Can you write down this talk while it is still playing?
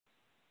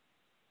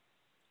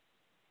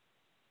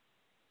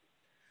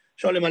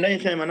שולם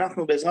עליכם,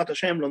 אנחנו בעזרת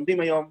השם לומדים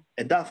היום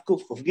את דף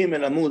קכ"ג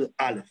עמוד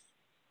א'.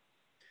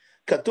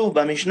 כתוב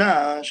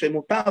במשנה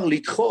שמותר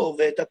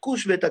לדחוב את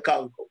הכוש ואת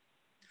הקרקור.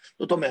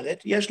 זאת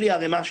אומרת, יש לי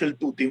ערימה של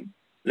תותים,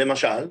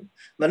 למשל,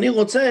 ואני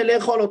רוצה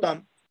לאכול אותם.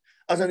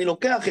 אז אני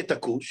לוקח את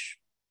הכוש,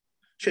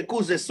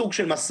 שכוש זה סוג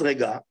של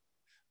מסרגה,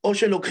 או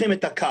שלוקחים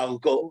את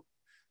הקרקור,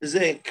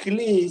 זה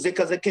כלי, זה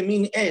כזה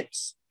כמין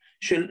עץ,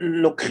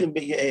 שלוקחים,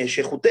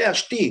 שחוטי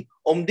השתי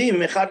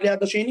עומדים אחד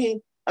ליד השני,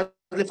 אז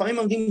לפעמים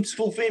עומדים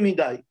צפופים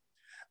מדי.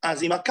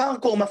 אז עם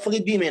הקרקור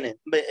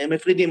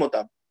מפרידים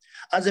אותם.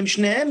 אז הם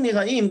שניהם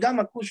נראים, גם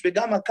הכוש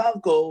וגם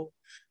הקרקור,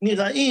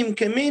 נראים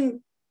כמין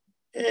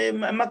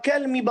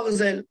מקל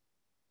מברזל.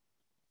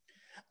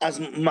 אז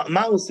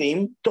מה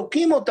עושים?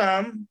 תוקים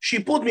אותם,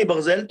 שיפוט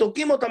מברזל,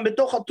 תוקים אותם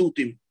בתוך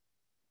התותים.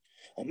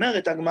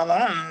 אומרת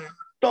הגמרא,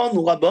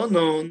 תונו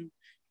רבונון,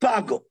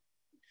 פגו.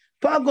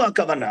 פגו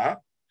הכוונה,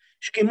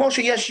 שכמו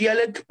שיש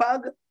ילד פג,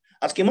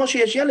 אז כמו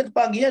שיש ילד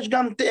פג, יש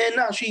גם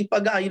תאנה שהיא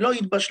פגה, היא לא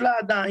התבשלה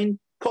עדיין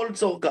כל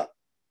צורכה.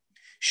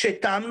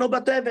 שטמנו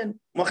בתבן,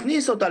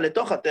 מכניס אותה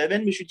לתוך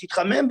התבן בשביל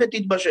תתחמם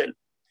ותתבשל.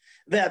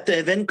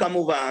 והתבן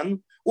כמובן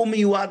הוא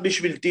מיועד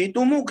בשביל טיט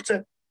ומוקצה.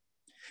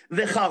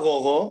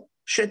 וחרורו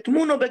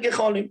שתמונו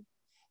בגחולים.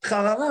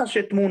 חררה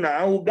שתמונה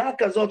הוא גה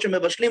כזאת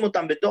שמבשלים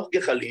אותם בתוך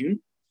גחלים,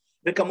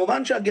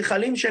 וכמובן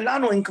שהגחלים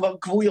שלנו הן כבר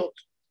קבויות,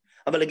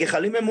 אבל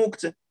הגחלים הם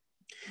מוקצה.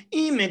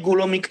 אם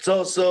מגולו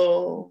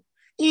מקצוסו,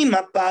 אם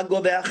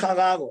הפגו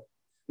והחררו,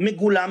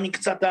 מגולה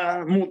מקצתה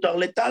מותר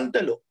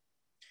לטלטלו,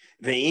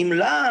 ואם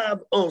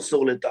לאו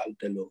אסור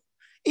לטלטלו.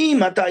 אם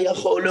אתה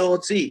יכול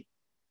להוציא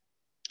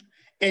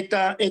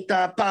את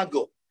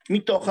הפגו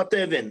מתוך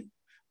התבן,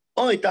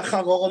 או את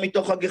החררו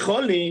מתוך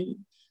הגחולים,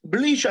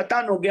 בלי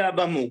שאתה נוגע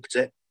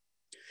במוקצה.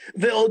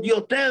 ועוד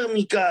יותר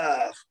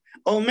מכך,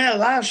 אומר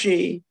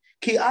רש"י,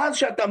 כי אז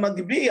שאתה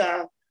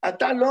מגביה,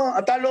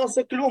 אתה לא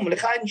עושה כלום,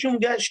 לך אין שום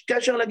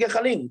קשר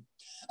לגחלים.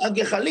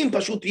 הגחלים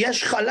פשוט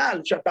יש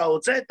חלל שאתה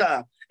הוצאת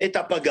את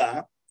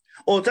הפגה,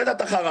 או הוצאת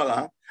את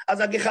החררה, אז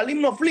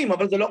הגחלים נופלים,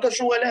 אבל זה לא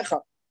קשור אליך.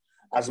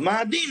 אז מה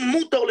הדין?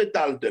 מותר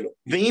לטלטלו.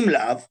 ואם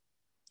לאו,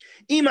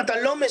 אם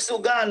אתה לא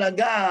מסוגל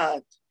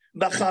לגעת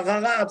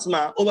בחררה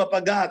עצמה או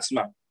בפגה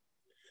עצמה,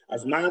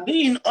 אז מה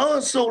הדין?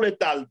 אסור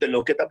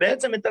לטלטלו, כי אתה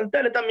בעצם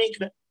מטלטל את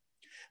המקווה.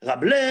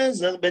 רב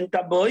אליעזר בן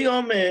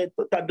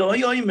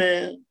תדוי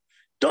אומר,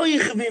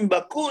 תויכבים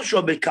בכוש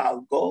או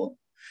בקרקור,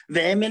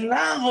 והם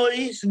אינה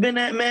רויס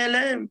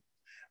מאליהם.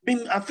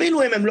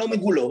 אפילו הם לא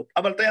מגולות,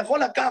 אבל אתה יכול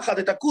לקחת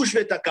את הכוש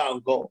ואת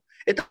הקרקור,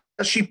 את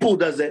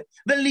השיפוד הזה,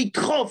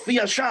 ולדחוף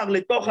ישר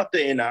לתוך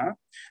התאנה,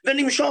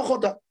 ולמשוך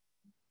אותה.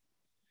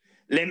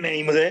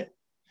 למימרה,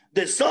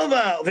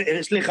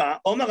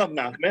 אומר רב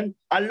נחמן,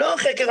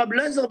 הלוך כרב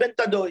אליעזר בן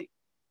תדוי.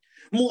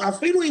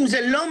 אפילו אם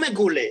זה לא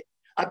מגולה,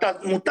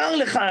 מותר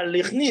לך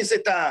להכניס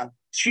את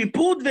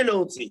השיפוד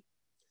ולהוציא.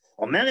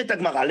 אומרת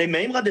הגמרא,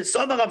 למימרה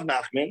דסובר רב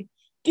נחמן,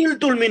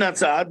 טלטול מן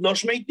הצד, לא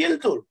שמי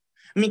טלטול.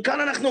 מכאן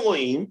אנחנו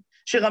רואים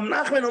שרב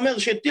נחמן אומר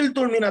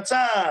שטלטול מן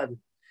הצד,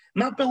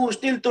 מה פירוש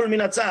טלטול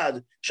מן הצד?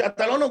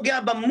 שאתה לא נוגע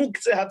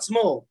במוקצה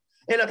עצמו,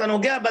 אלא אתה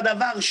נוגע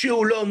בדבר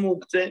שהוא לא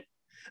מוקצה,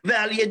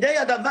 ועל ידי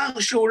הדבר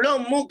שהוא לא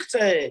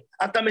מוקצה,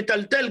 אתה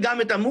מטלטל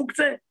גם את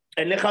המוקצה,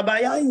 אין לך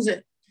בעיה עם זה.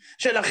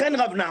 שלכן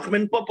רב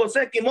נחמן פה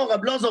פוסק כמו רב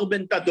אליעזר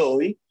בן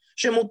תדוי,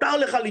 שמותר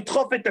לך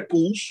לדחוף את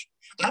הכוש,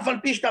 אף על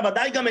פי שאתה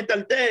ודאי גם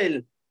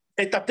מטלטל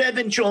את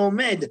התבן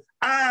שעומד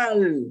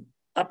על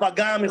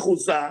הפגה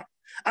המכוסה,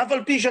 אף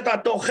על פי שאתה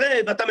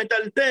תוחב, אתה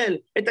מטלטל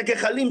את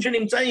הגחלים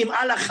שנמצאים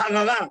על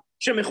החררה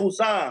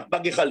שמכוסה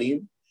בגחלים,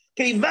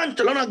 כיוון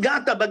שאתה לא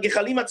נגעת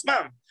בגחלים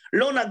עצמם,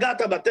 לא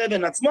נגעת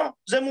בתבן עצמו,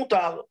 זה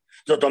מותר.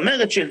 זאת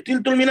אומרת של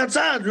טלטול מן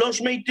הצד, לא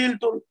שמי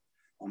טלטול.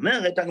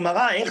 אומרת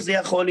הגמרא, איך זה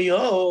יכול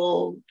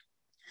להיות?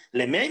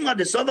 למימרא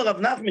דסובר רב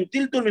נחמן,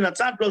 טלטול מן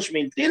הצד, לא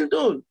שמי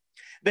טלטול.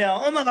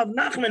 והאומר רב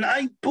נחמן,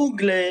 אי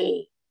פוגלה,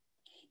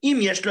 אם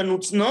יש לנו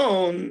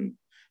צנון,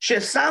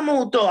 ששמו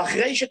אותו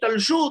אחרי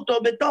שתלשו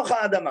אותו בתוך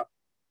האדמה.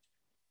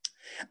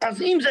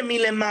 אז אם זה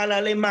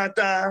מלמעלה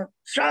למטה,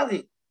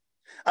 שרי.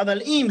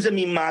 אבל אם זה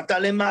ממטה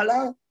למעלה,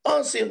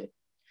 אוסר.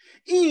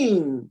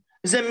 אם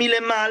זה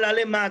מלמעלה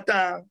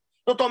למטה,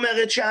 זאת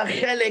אומרת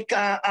שהחלק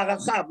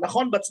הרחב,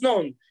 נכון?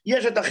 בצנון,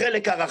 יש את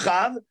החלק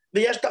הרחב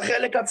ויש את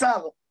החלק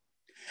הצר.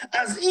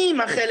 אז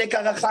אם החלק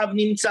הרחב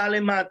נמצא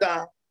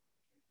למטה,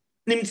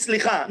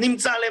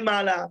 נמצא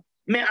למעלה,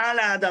 מעל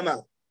האדמה,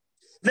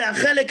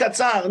 והחלק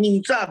הצר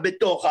נמצא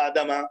בתוך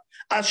האדמה,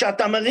 אז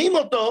שאתה מרים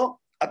אותו,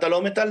 אתה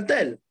לא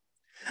מטלטל.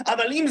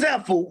 אבל אם זה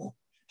הפוך,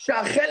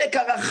 שהחלק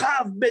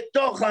הרחב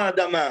בתוך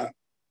האדמה,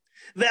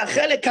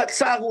 והחלק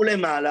הצר הוא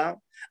למעלה,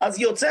 אז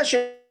יוצא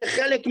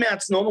שחלק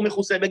מהצנון הוא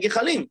מכוסה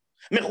בגחלים,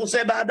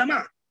 מכוסה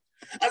באדמה.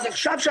 אז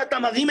עכשיו שאתה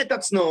מרים את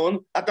הצנון,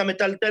 אתה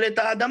מטלטל את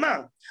האדמה.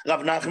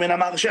 רב נחמן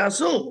אמר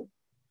שאסור.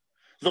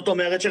 זאת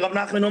אומרת שרב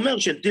נחמן אומר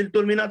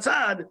שטלטול מן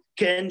הצד,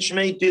 כן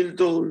שמי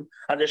טלטול.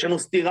 אז יש לנו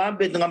סתירה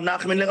בין רב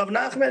נחמן לרב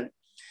נחמן.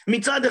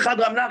 מצד אחד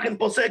רב נחמן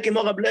פוסק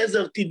כמו רב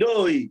אליעזר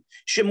תדוי,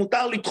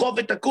 שמותר לדחוף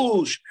את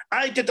הכוש,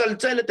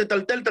 תטלטל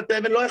את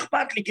התבן, לא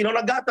אכפת לי כי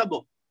לא נגעת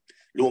בו.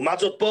 לעומת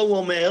זאת פה הוא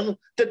אומר,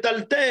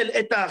 תטלטל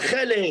את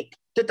החלק,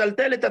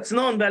 תטלטל את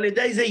הצנון, ועל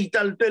ידי זה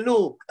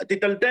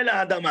תטלטל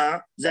האדמה,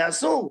 זה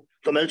אסור.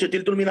 זאת אומרת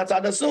שטלטול מן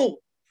הצד אסור.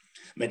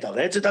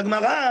 מתרצת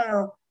הגמרא,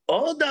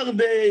 עוד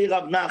הרבה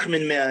רב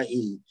נחמן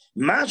מהאי,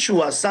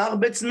 משהו אסר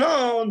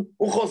בצנון,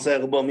 הוא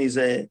חוזר בו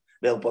מזה,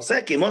 והוא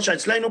פוסק, כמו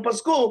שאצלנו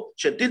פסקו,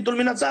 שטלטול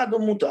מן הצד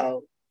הוא מותר.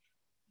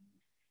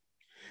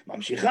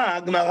 ממשיכה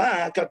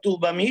הגמרא,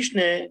 כתוב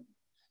במשנה,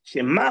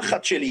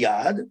 שמחט של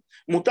יד,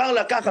 מותר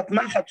לקחת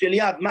מחט של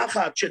יד,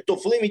 מחט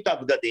שתופרים איתה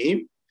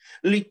בגדים,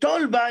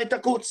 ליטול בה את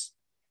הקוץ.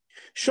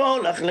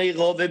 שולח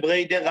לירו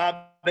וברי דרב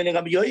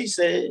ולרבי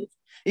יוסף,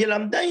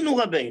 ילמדנו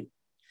רבינו,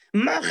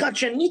 מחט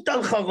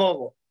שניטל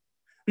חרורו,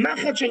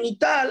 מחט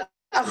שניטל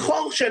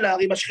החור שלה,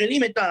 הרי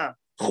משחילים את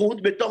החוט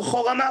בתוך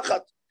חור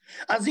המחט,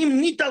 אז אם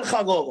ניטל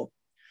חרורו,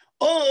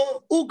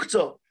 או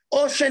אוקצו,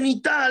 או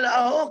שניטל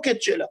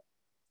העוקת שלה,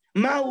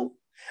 מהו?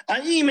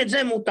 האם את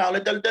זה מותר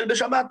לטלטל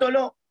בשבת או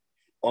לא?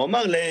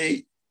 אומר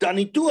לי,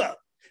 תניתוע,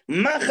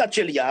 מחט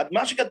של יד,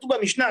 מה שכתוב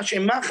במשנה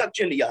שמחט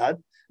של יד,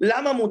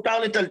 למה מותר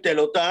לטלטל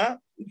אותה?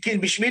 כי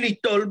בשביל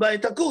ליטול בה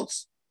את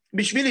הקוץ,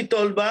 בשביל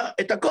ליטול בה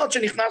את הקוץ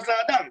שנכנס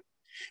לאדם.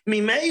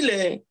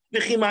 ממילא,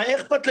 וכי מה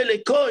אכפת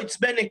ללקוץ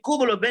בין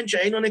נקובו לבין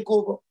שאינו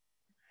נקובו?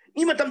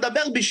 אם אתה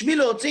מדבר בשביל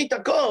להוציא את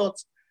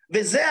הקוץ,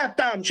 וזה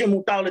הטעם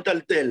שמותר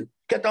לטלטל,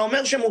 כי אתה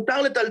אומר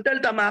שמותר לטלטל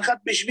את המחט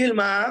בשביל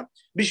מה?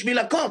 בשביל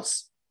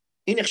הקוץ.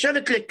 היא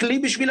נחשבת לכלי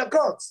בשביל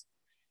הקוץ.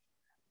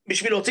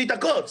 בשביל להוציא את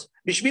הקוץ.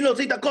 בשביל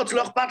להוציא את הקוץ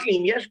לא אכפת לי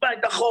אם יש בה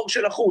את החור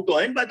של החוט או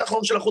אין בה את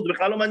החור של החוט,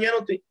 בכלל לא מעניין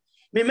אותי.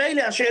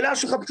 ממילא השאלה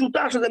שלך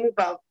פשוטה שזה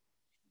מותר.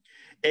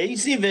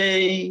 אייסי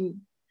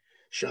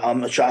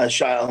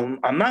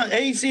אמר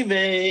אייסי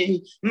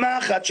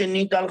מחט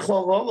שניטל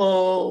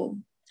חורו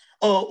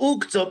או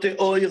אוקצות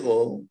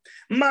אוירו,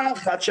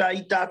 מחט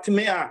שהייתה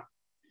טמאה,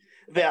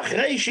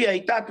 ואחרי שהיא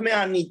הייתה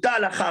טמאה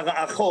ניטל אחר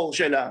החור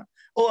שלה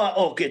או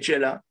העוקת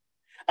שלה,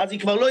 אז היא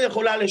כבר לא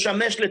יכולה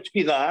לשמש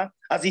לתפירה,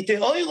 אז היא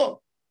תאוירו.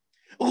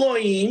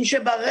 רואים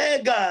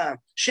שברגע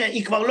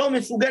שהיא כבר לא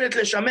מסוגלת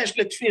לשמש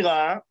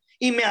לתפירה,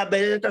 היא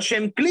מאבדת את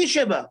השם כלי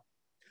שבה.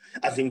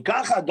 אז אם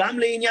ככה, גם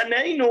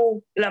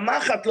לענייננו,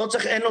 למחט לא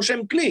צריך, אין לו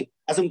שם כלי.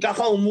 אז אם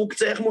ככה הוא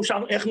מוקצה,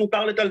 איך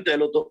מותר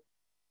לטלטל אותו?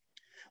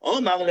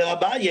 אומר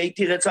לרביי,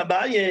 תירץ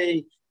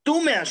אביי,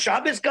 תומה,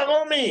 השבס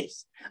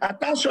קרומס.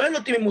 אתה שואל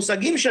אותי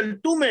ממושגים של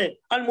תומה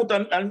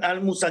על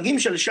מושגים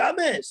של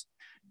שבס?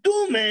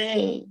 תומה,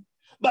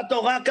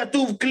 בתורה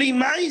כתוב כלי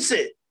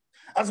מייסה.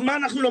 אז מה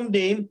אנחנו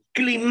לומדים?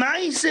 כלי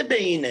מייסה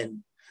בעינן.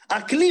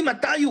 הכלי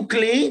מתי הוא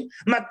כלי?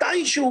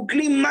 מתי שהוא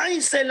כלי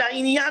מייסה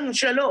לעניין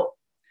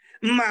שלו.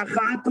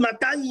 מחט,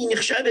 מתי היא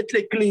נחשבת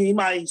לכלי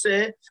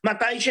מייסה?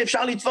 מתי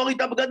שאפשר לתפור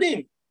איתה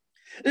בגדים.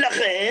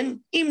 לכן,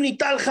 אם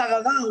ניטל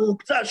חררה או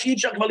קצה שאי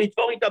אפשר כבר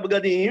לתפור איתה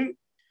בגדים,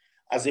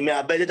 אז היא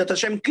מאבדת את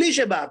השם כלי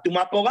שבה,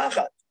 תומה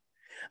פורחת.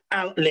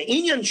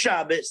 לעניין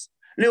שבס,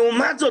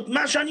 לעומת זאת,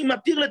 מה שאני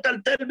מתיר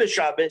לטלטל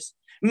בשבס,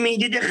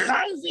 מידי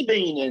חזי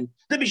בעינן,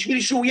 זה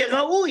בשביל שהוא יהיה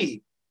ראוי.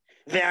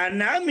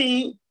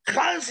 והנמי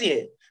חזיה,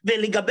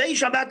 ולגבי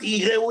שבת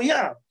היא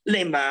ראויה.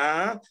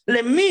 למה?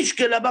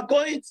 למשקלה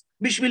בקוץ,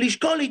 בשביל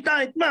לשקול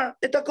איתה את מה?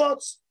 את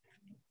הקוץ.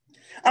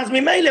 אז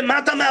ממילא מה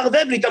אתה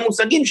מערבב לי את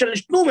המושגים של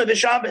תנומה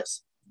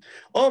ושבס?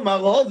 אומר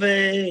רובה,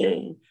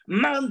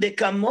 מן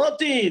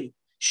דקמוטיב,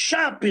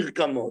 שפיר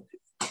כמוטיב.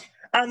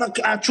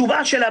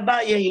 התשובה של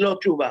הבעיה היא לא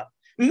תשובה.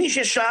 מי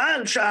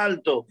ששאל, שאל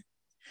טוב.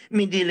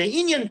 מדי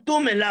לעניין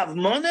תומה לאו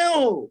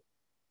מונאו,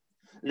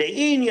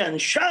 לעניין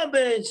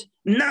שבס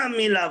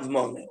נמי לאו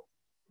מונאו.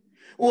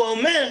 הוא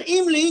אומר,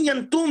 אם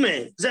לעניין תומה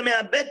זה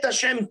מאבד את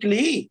השם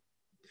כלי,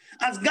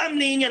 אז גם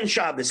לעניין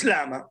שבס.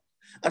 למה?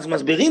 אז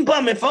מסבירים פה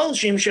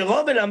המפורשים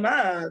שרובל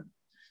למד,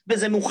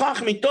 וזה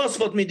מוכח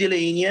מתוספות מדי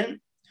לעניין,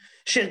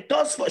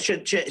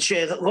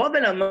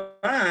 שרובל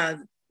למד,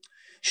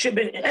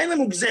 שאין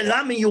לנו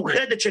גזרה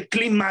מיוחדת של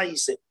כלי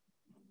מייסה.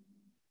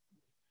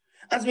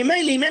 אז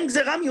ממילא אם אין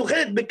גזרה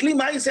מיוחדת בכלי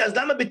מייסה, אז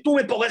למה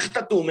בתומה פורך את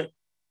התומה?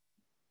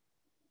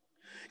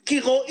 כי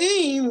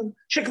רואים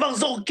שכבר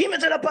זורקים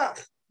את זה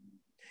לפח.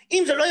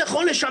 אם זה לא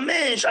יכול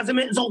לשמש, אז הם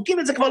זורקים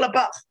את זה כבר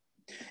לפח.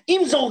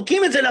 אם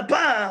זורקים את זה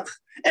לפח,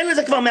 אין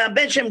לזה כבר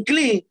מאבד שם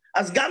כלי,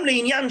 אז גם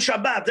לעניין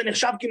שבת זה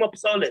נחשב כמו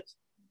פסולת.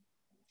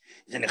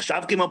 זה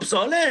נחשב כמו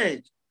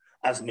פסולת,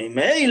 אז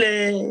ממילא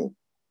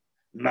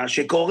מה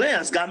שקורה,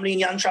 אז גם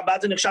לעניין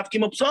שבת זה נחשב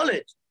כמו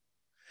פסולת.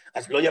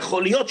 אז לא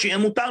יכול להיות שיהיה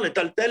מותר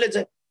לטלטל את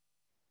זה.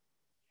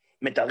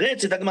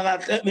 מתרץ את הגמרא,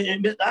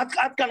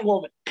 עד כאן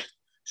רובה.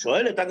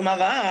 שואלת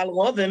הגמרא על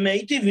רובה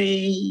מי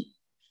טבעי,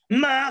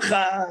 מה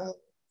אחר?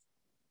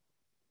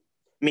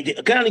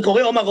 כן, אני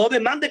קורא אומר רובה,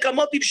 מן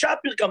דקמוטיב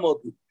שפיר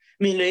כמוטיב.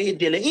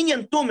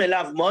 לעניין תומה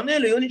לאו מונה,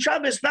 לעניין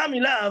שבס נמי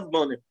לאו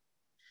מונה.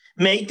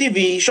 מי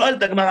טבעי,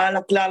 שואלת הגמרא על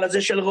הכלל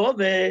הזה של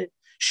רובה,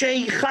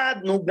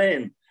 שהיחדנו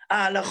בין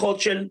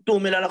ההלכות של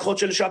תומה להלכות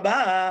של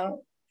שבת,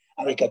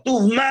 הרי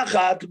כתוב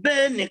מחט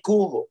בין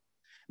נקובו,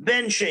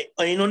 בין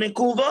שאינו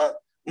נקובו,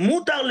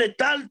 מותר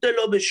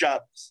לטלטלו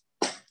בשבס.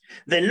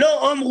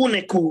 ולא אומרו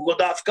נקובו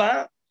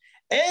דווקא,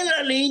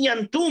 אלא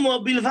לעניין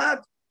תומו בלבד,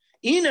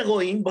 הנה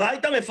רואים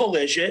ברייתא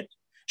מפורשת,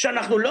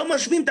 שאנחנו לא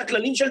משווים את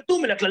הכללים של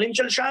טומאה לכללים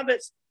של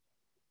שבס.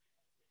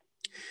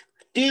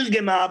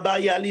 תרגמה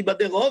אביי אליבא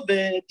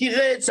דרובה,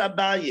 תירץ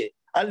אביי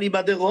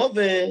אליבא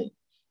דרובה,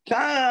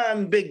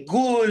 כאן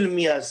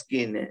בגולמי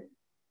עסקינן.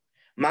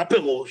 מה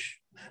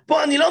הפירוש?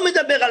 פה אני לא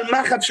מדבר על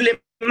מחט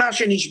שלמה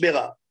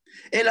שנשברה,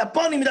 אלא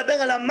פה אני מדבר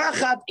על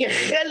המחט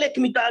כחלק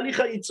מתהליך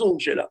הייצור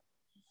שלה.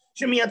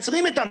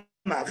 שמייצרים את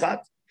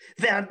המחט,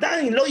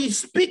 ועדיין לא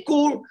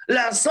הספיקו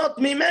לעשות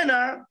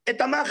ממנה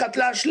את המחט,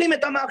 להשלים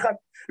את המחט.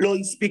 לא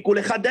הספיקו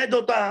לחדד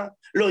אותה,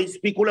 לא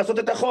הספיקו לעשות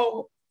את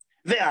החור.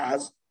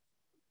 ואז,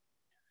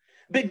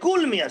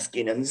 בגולמי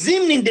עסקינן,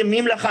 זימנין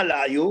דמים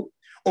לחליו,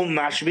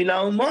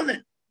 ומשבילה ומונה.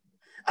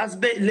 אז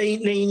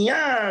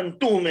לעניין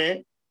טומאה,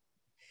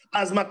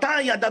 אז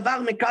מתי הדבר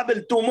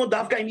מקבל טומאה?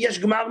 דווקא אם יש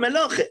גמר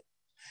מלוכה.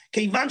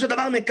 כיוון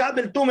שהדבר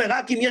מקבל טומאה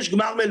רק אם יש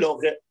גמר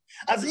מלוכה,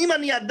 אז אם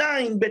אני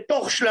עדיין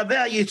בתוך שלבי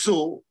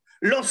הייצור,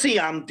 לא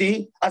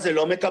סיימתי, אז זה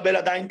לא מקבל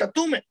עדיין את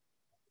הטומאה.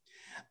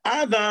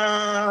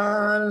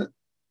 אבל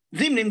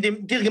זימנים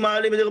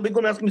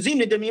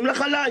דמים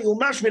לחליו,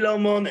 ומשבילה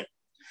ומונה.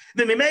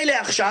 וממילא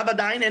עכשיו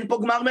עדיין אין פה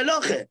גמר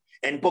מלוכה.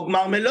 אין פה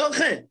גמר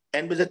מלוכה,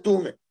 אין בזה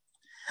טומאה.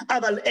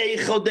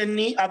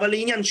 אבל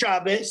לעניין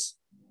שבס,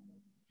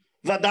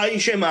 ודאי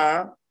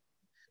שמה,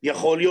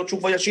 יכול להיות שהוא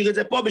כבר ישאיר את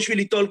זה פה בשביל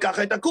ליטול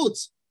ככה את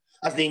הקוץ.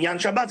 אז לעניין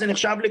שבת זה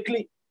נחשב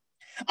לכלי.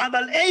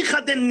 אבל איך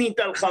דנית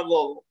על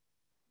חרור?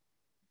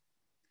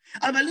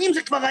 אבל אם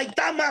זה כבר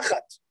הייתה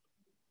מחט,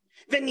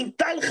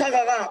 וניטל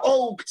חררה או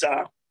הוקצה,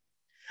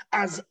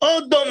 אז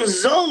אודום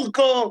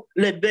זורקו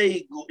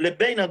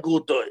לבין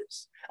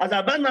הגרוטויס. אז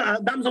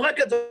האדם זורק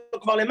את זה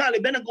כבר למעלה,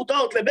 לבין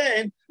הגרוטות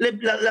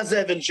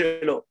לזבל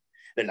שלו.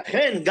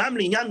 ולכן גם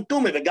לעניין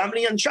טומאה וגם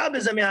לעניין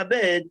שבס זה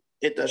מאבד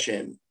את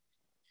השם.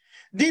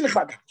 דין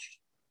חדש,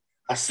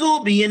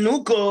 עשו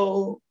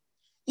בינוקו,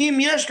 אם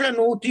יש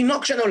לנו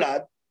תינוק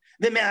שנולד,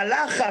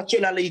 ומהלחץ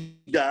של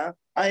הלידה,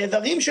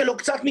 האיברים שלו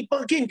קצת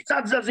מתפרקים,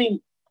 קצת זזים.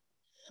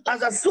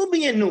 אז עשו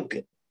בינוקו,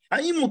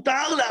 האם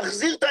מותר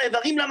להחזיר את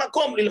האיברים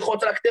למקום,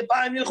 ללחוץ על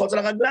הכתפיים, ללחוץ על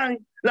הרגליים,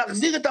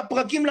 להחזיר את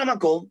הפרקים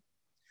למקום?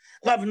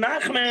 רב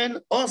נחמן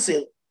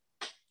אוסר,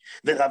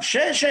 ורב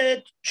ששת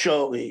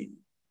שורי.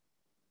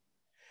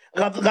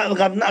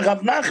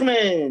 רב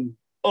נחמן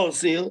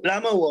אוסר,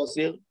 למה הוא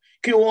אוסר?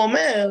 כי הוא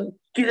אומר,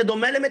 כי זה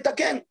דומה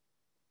למתקן.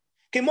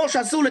 כמו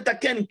שאסור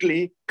לתקן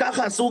כלי,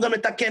 ככה אסור גם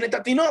לתקן את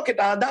התינוק, את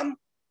האדם.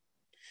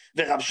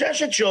 ורב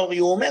ששת שורי,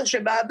 הוא אומר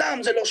שבאדם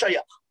זה לא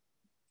שייך.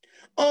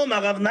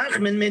 אומר רב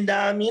נחמן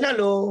מדאמינא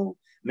לו,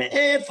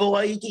 מאיפה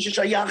ראיתי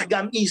ששייך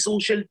גם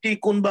איסור של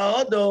תיקון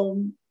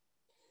באודום?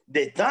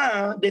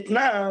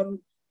 דתנן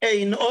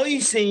אין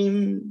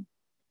אויסים,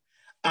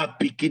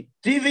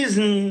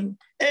 אפיקטיביזם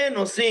אין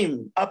עושים,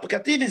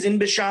 אפיקטיביזם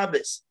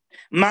בשבס.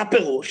 מה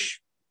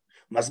פירוש?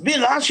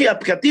 מסביר רש"י,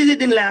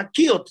 אפיקטיביזם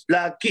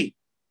להקיא.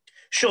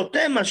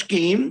 שותה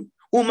משקים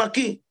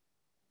ומקיא.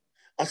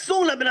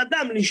 אסור לבן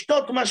אדם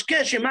לשתות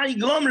משקה שמה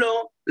יגרום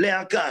לו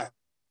להקה.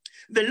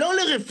 ולא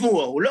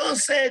לרפואה, הוא לא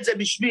עושה את זה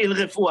בשביל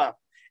רפואה,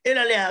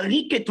 אלא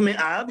להריק את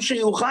מאיו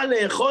שיוכל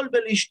לאכול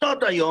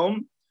ולשתות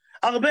היום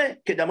הרבה,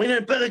 כדאמרינן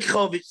בפרק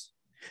חוביס.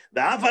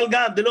 ואף על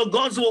גב דלא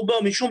גוזרו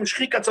בו משום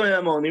שחיק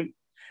הצממונים.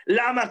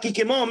 למה? כי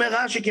כמו אומר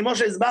רש"י, כמו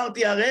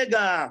שהסברתי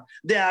הרגע,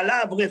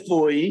 דעליו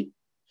רפואי,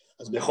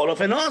 אז בכל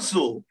אופן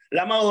אסור.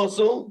 למה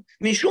אסור?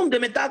 משום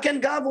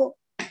דמתקן גברו.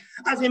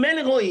 אז אם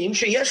אלה רואים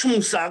שיש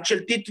מושג של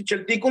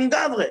תיקון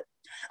גברה.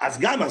 אז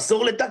גם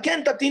אסור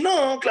לתקן את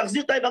התינוק,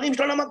 להחזיר את האיברים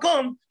שלו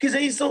למקום, כי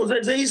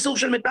זה איסור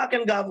של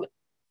מתקן גברה.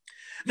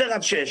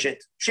 ורב ששת,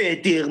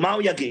 שהתיר, מה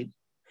הוא יגיד?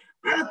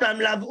 אתם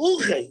לאו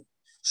אורכי.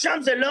 שם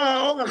זה לא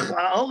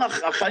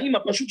האורח החיים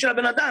הפשוט של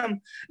הבן אדם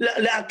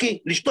להקיא,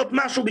 לשתות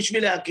משהו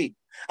בשביל להקיא.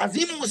 אז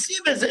אם הוא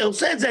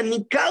עושה את זה,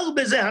 ניכר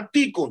בזה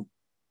התיקון.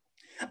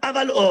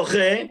 אבל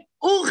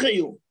אורכי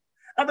הוא.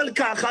 אבל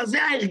ככה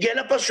זה ההרגל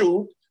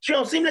הפשוט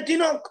שעושים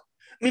לתינוק.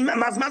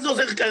 אז מה זה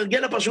עוזר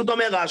ההרגל הפשוט,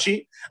 אומר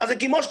רש"י? אז זה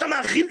כמו שאתה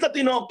מאכיל את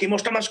התינוק, כמו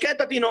שאתה משקה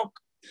את התינוק.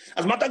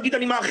 אז מה תגיד,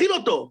 אני מאכיל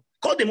אותו?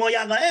 קודם הוא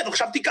היה רעב,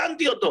 עכשיו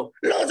תיקנתי אותו.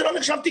 לא, זה לא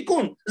נחשב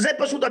תיקון, זה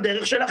פשוט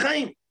הדרך של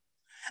החיים.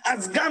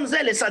 אז גם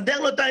זה, לסדר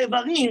לו את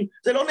האיברים,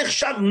 זה לא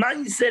נחשב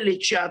מייסה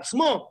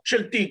כשעצמו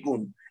של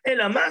תיקון,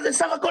 אלא מה זה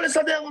סך הכל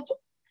לסדר אותו.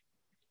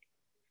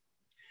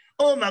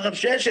 אומר רב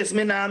ששת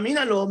מנאמינא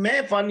לו,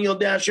 מאיפה אני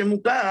יודע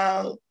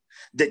שמותר?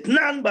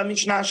 דתנן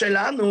במשנה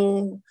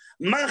שלנו,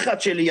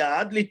 מחט של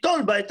יד,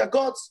 ליטול בה את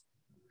הקוץ.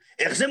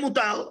 איך זה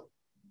מותר?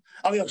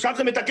 הרי עכשיו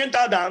זה מתקן את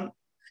האדם,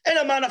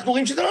 אלא מה אנחנו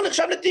רואים שזה לא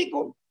נחשב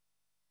לתיקון.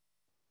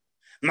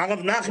 מה רב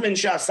נחמן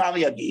שהשר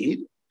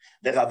יגיד?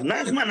 ורב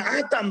נחמן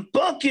אתם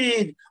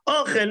פוקיד,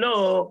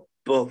 אוכלו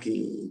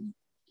פוקיד.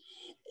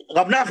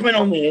 רב נחמן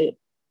אומר,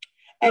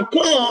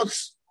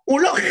 הקוץ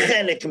הוא לא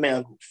חלק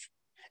מהגוף,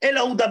 אלא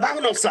הוא דבר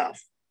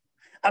נוסף.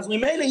 אז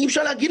ממילא אי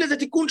אפשר להגיד איזה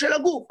תיקון של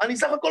הגוף, אני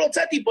סך הכל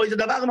הוצאתי פה איזה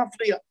דבר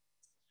מפריע.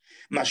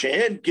 מה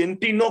שאין, כן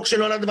תינוק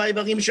שנולד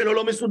והאיברים שלו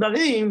לא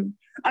מסודרים,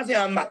 אז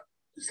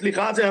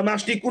זה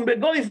ממש תיקון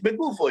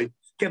בגופוי.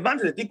 כיוון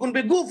שזה תיקון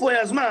בגופוי,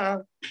 אז מה?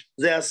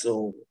 זה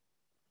אסור.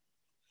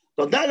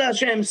 תודה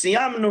להשם,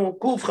 סיימנו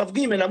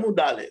קכ"ג עמוד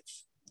א'.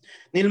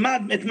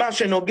 נלמד את מה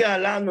שנוגע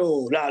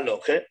לנו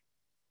להלוכה.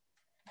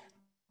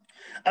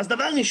 אז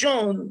דבר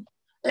ראשון,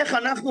 איך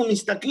אנחנו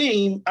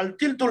מסתכלים על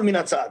טלטול מן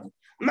הצד?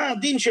 מה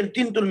הדין של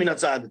טלטול מן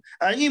הצד?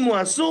 האם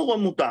הוא אסור או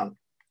מותר?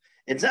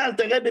 את זה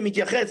אלתר רבי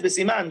מתייחס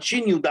בסימן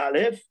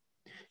שי"א,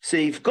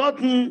 סעיף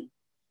קוטן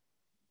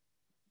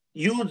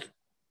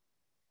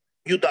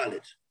י"ד.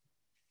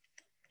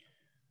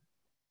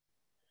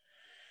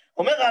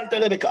 אומר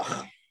אלתר רבי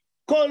כך,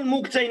 כל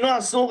מוקצה אינו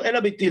אסור אלא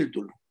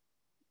בטלטול.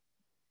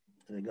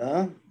 רגע,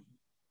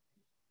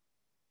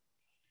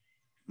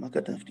 מה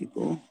כתבתי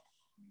פה?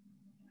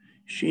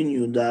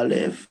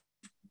 שי"א,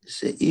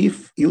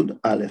 סעיף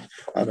י"א.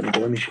 אני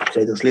קורא מישהו,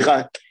 בסדר,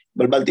 סליחה,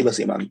 בלבלתי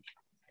בסימן.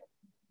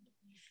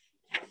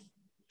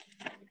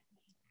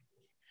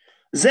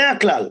 זה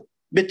הכלל,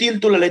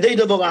 בטלטול על ידי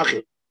דבר אחר.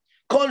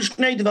 כל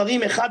שני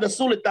דברים, אחד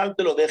אסור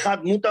לטלטלו ואחד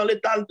מותר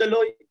לטלטלו,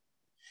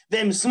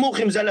 והם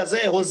סמוכים זה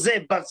לזה, או זה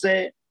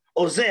בזה,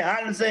 או זה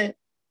על זה,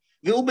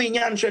 והוא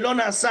בעניין שלא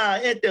נעשה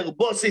היתר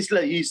בוסיס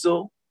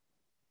לאיסור,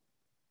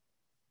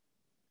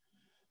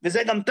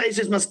 וזה גם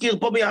תייסס מזכיר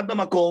פה ביד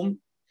במקום.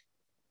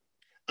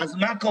 אז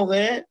מה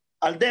קורה?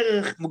 על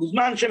דרך,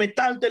 בזמן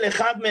שמטלטל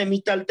אחד מהם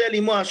מטלטל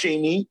עמו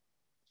השני,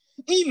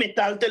 אם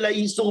מטלטל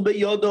האיסור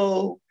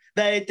ביודו,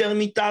 והיתר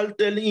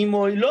מטלטל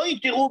עמו, לא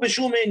יתראו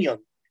בשום עניין,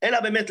 אלא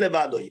באמת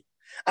לבדו.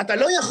 אתה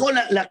לא יכול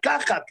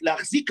לקחת,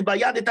 להחזיק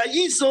ביד את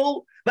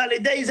האיסור, ועל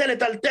ידי זה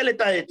לטלטל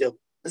את היתר.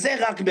 זה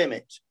רק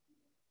באמת.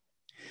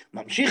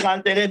 ממשיך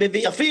אלתר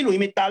רבי, אפילו אם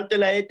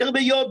מטלטל היתר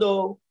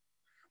ביודו,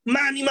 מה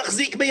אני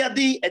מחזיק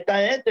בידי? את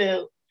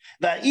היתר,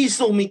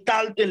 והאיסור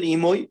מטלטל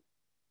עמוי,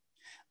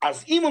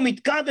 אז אם הוא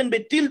מתכוון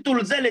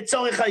בטלטול זה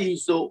לצורך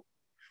האיסור,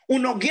 הוא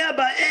נוגע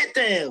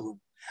ביתר,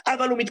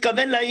 אבל הוא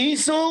מתכוון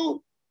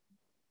לאיסור,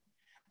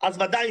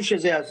 אז ודאי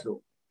שזה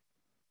אסור.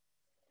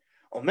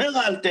 אומר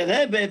אלתר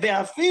רבי,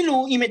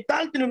 ואפילו אם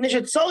מטלטל מפני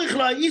שצורך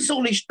לו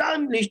האיסור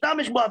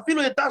להשתמש בו,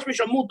 אפילו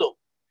יתשמש המוטו,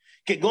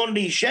 כגון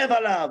להישב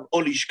עליו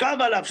או לשכב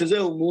עליו,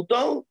 שזהו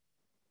מוטו,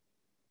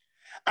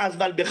 אז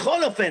אבל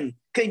בכל אופן,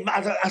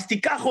 אז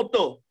תיקח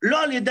אותו,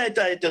 לא על ידי את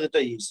היתר את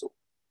האיסור.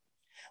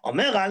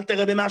 אומר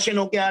אלתר רבי מה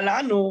שנוגע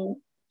לנו,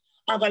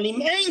 אבל אם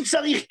אין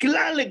צריך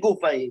כלל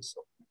לגוף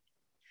האיסור,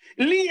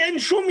 לי אין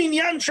שום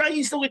עניין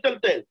שהאיסור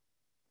יטלטל,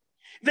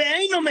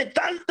 ואינו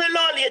מטלטל לו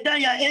על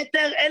ידי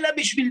היתר, אלא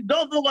בשביל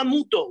דובור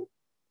המוטור.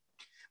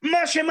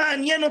 מה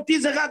שמעניין אותי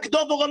זה רק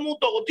דובור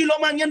המוטור, אותי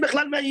לא מעניין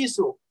בכלל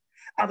מהאיסור.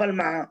 אבל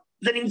מה?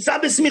 זה נמצא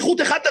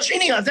בסמיכות אחד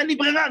השני, אז אין לי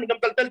ברירה, אני גם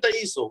טלטל את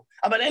האיסור.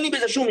 אבל אין לי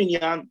בזה שום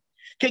עניין,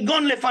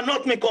 כגון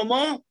לפנות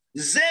מקומו,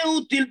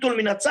 זהו טלטול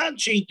מן הצד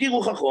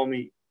שהתירו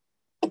חכומי.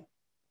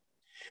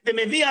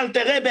 ומביא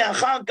אלתר רבי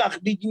אחר כך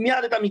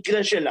מיד את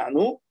המקרה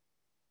שלנו,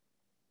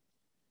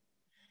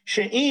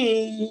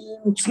 שאם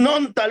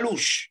צנון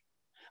תלוש,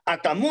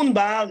 הטמון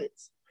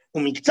בארץ,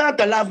 ומקצת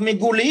עליו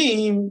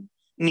מגולים,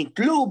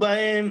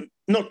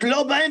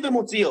 נוטלו בהם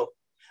ומוציאו,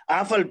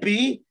 אף על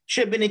פי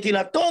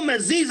שבנטילתו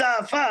מזיז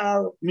האפר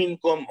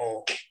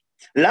ממקומו.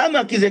 למה?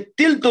 כי זה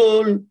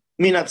טלטול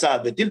מן הצד,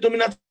 וטלטול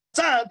מן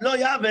הצד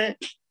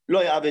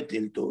לא יהווה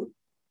טלטול.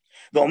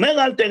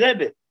 ואומר אלתר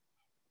רבי,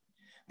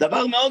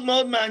 דבר מאוד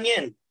מאוד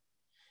מעניין,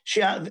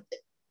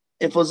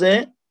 איפה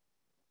זה?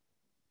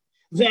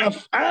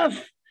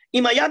 ואף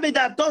אם היה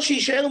בדעתו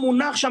שישאר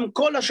מונח שם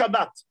כל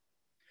השבת,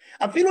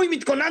 אפילו אם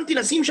התכוננתי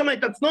לשים שם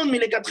את הצנון,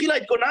 מלכתחילה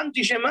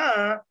התכוננתי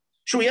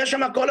שהוא יהיה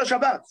שם כל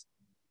השבת.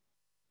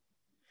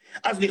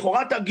 אז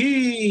לכאורה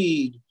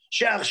תגיד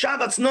שעכשיו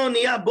הצנון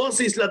נהיה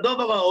בוסיס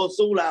לדובר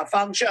האסור,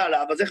 לאפר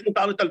שעליו, אז איך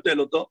מותר לטלטל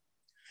אותו?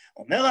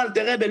 אומר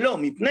אלתר רבי לא,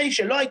 מפני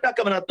שלא הייתה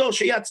כוונתו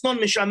שיהיה הצנון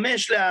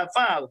משמש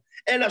לאפר,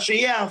 אלא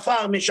שיהיה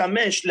האפר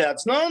משמש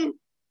להצנון,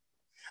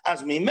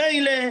 אז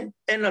ממילא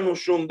אין לנו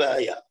שום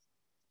בעיה.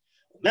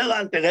 אומר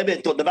אלתר רבי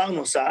אותו דבר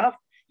נוסף,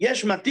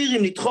 יש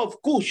מתירים לדחוף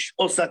כוש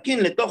או סכין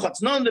לתוך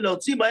הצנון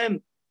ולהוציא בהם,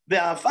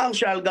 והאפר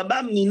שעל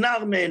גבם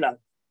נינר מאליו.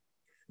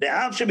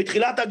 ואף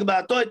שבתחילת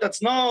הגבהתו את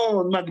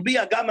הצנון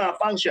מגביע גם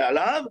האפר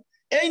שעליו,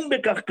 אין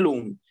בכך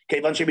כלום,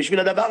 כיוון שבשביל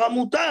הדבר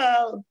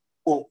המותר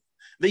הוא.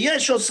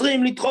 ויש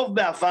אוסרים לדחוף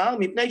באפר,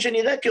 מפני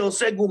שנראה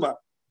כעושה גומה.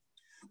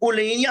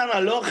 ולעניין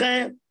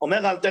הלוכה,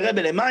 אומר אלתר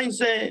רבי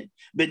למעשה,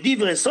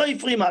 בדברי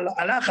סופרים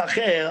הלך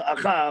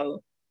אחר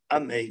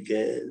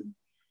המקל.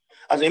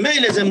 אז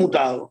ממילא זה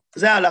מותר,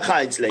 זה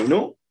ההלכה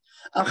אצלנו.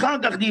 אחר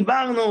כך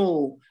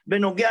דיברנו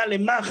בנוגע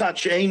למחט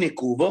שאין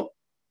נקובו,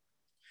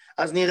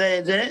 אז נראה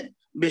את זה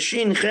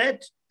בש"ח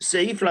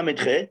סעיף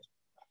ל"ח.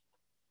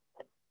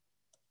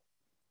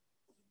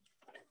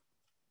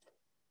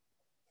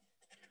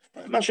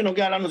 מה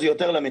שנוגע לנו זה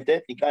יותר ל"ט,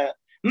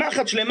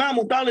 מחט שלמה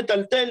מותר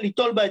לטלטל,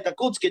 ליטול בה את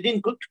הקוץ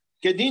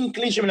כדין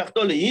כלי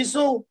שמלאכתו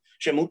לאיסור,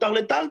 שמותר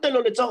לטלטל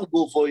לו לצורך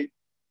גופוי.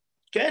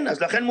 כן,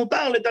 אז לכן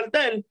מותר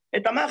לטלטל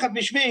את המחט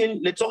בשביל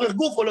לצורך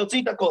גוף או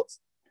להוציא את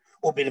הקוץ.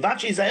 ובלבד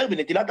שיזהר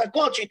בנטילת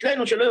הקוץ,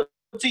 שיתלנו שלא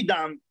יוציא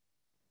דם,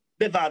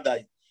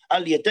 בוודאי,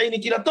 על ידי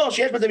נטילתו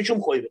שיש בזה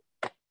משום חויבה.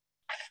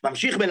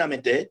 ממשיך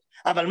בל"ט,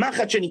 אבל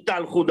מחט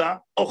שניטל חודה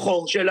או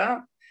חור שלה,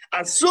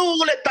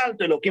 אסור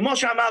לטלטלו, כמו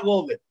שאמר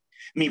רובה,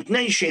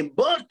 מפני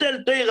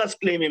שבוטל תירס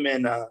כלי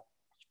ממנה.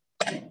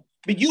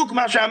 בדיוק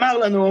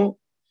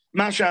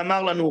מה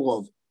שאמר לנו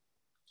רוב.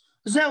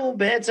 זהו,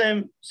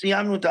 בעצם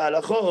סיימנו את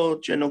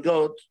ההלכות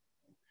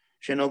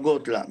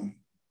שנוגעות לנו.